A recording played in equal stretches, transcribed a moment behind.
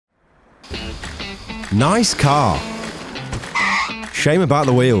Nice car. Shame about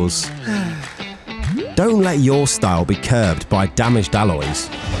the wheels. Don't let your style be curbed by damaged alloys.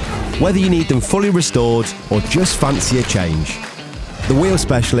 Whether you need them fully restored or just fancy a change, the Wheel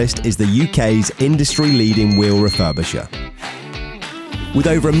Specialist is the UK's industry-leading wheel refurbisher. With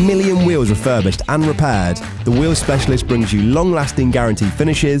over 1 million wheels refurbished and repaired, the Wheel Specialist brings you long-lasting guaranteed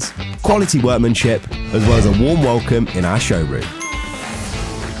finishes, quality workmanship, as well as a warm welcome in our showroom.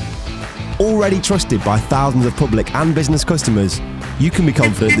 Already trusted by thousands of public and business customers, you can be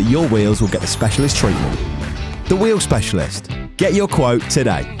confident that your wheels will get the specialist treatment. The Wheel Specialist. Get your quote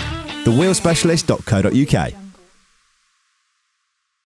today. thewheelspecialist.co.uk